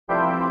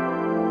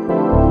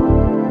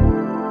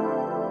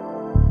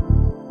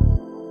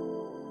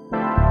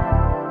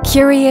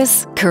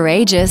Curious,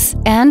 courageous,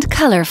 and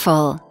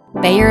colorful,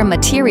 Bayer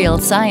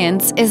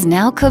MaterialScience is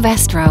now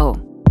Covestro.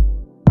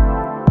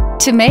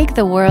 To make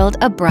the world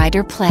a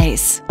brighter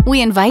place,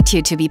 we invite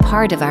you to be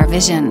part of our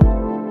vision.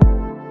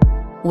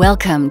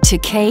 Welcome to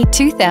K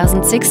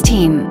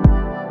 2016.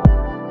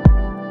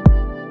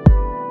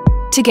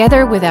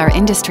 Together with our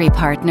industry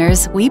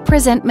partners, we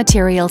present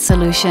material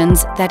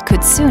solutions that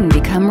could soon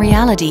become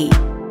reality.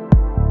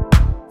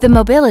 The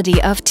mobility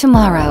of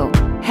tomorrow.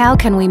 How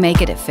can we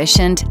make it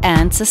efficient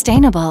and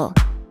sustainable?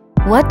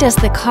 What does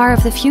the car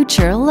of the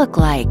future look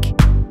like?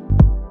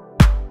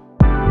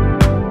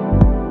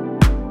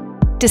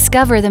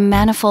 Discover the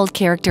manifold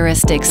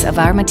characteristics of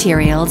our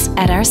materials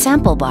at our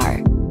sample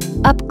bar,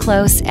 up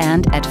close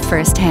and at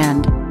first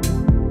hand.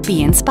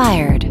 Be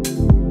inspired.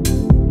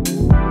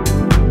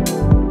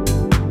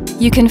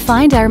 You can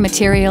find our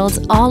materials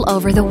all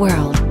over the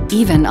world,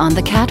 even on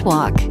the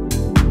catwalk.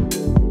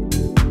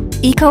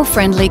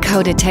 Eco-friendly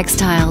coated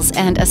textiles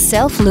and a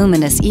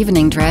self-luminous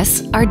evening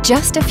dress are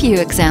just a few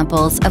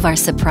examples of our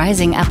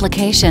surprising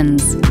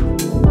applications.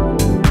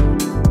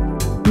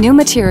 New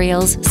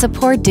materials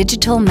support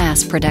digital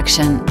mass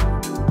production.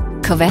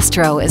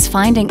 Covestro is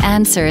finding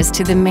answers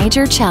to the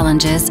major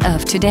challenges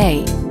of today.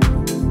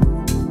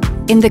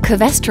 In the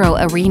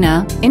Covestro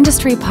arena,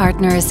 industry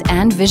partners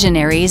and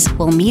visionaries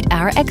will meet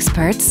our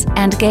experts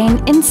and gain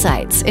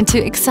insights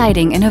into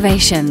exciting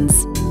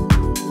innovations.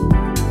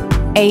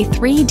 A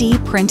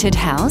 3D printed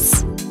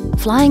house?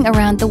 Flying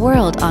around the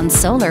world on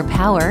solar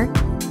power?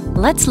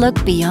 Let's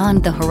look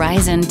beyond the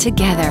horizon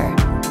together.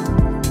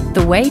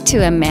 The way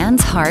to a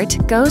man's heart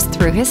goes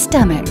through his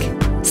stomach.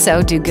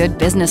 So do good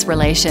business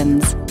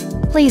relations.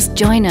 Please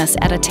join us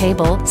at a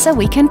table so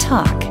we can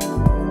talk.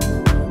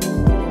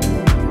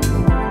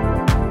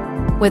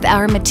 With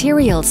our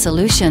material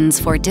solutions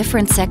for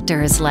different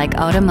sectors like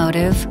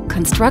automotive,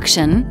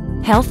 construction,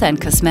 health and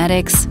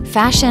cosmetics,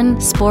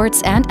 fashion,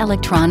 sports and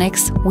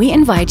electronics, we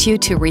invite you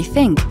to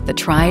rethink the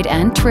tried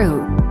and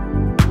true.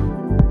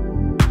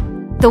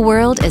 The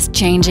world is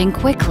changing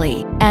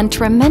quickly, and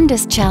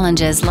tremendous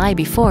challenges lie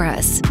before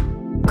us.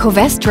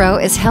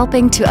 Covestro is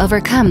helping to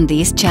overcome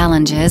these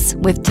challenges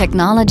with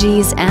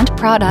technologies and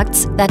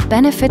products that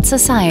benefit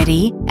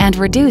society and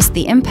reduce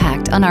the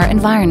impact on our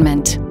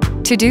environment.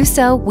 To do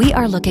so, we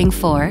are looking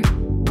for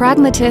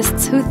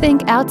pragmatists who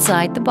think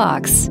outside the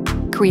box,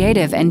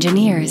 creative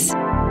engineers,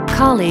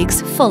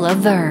 colleagues full of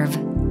verve.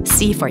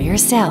 See for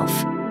yourself,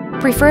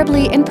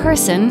 preferably in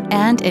person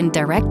and in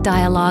direct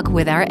dialogue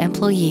with our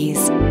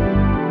employees.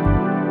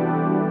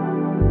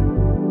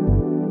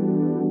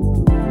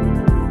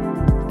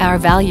 Our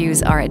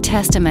values are a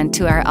testament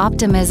to our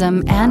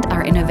optimism and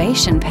our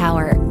innovation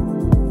power.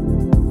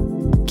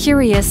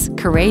 Curious,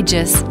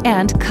 courageous,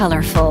 and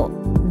colorful.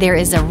 There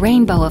is a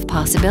rainbow of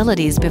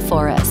possibilities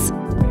before us.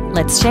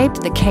 Let's shape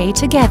the K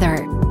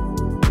together.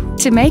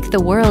 To make the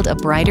world a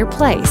brighter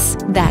place,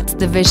 that's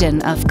the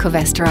vision of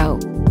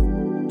Covestro.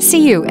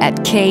 See you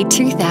at K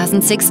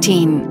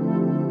 2016.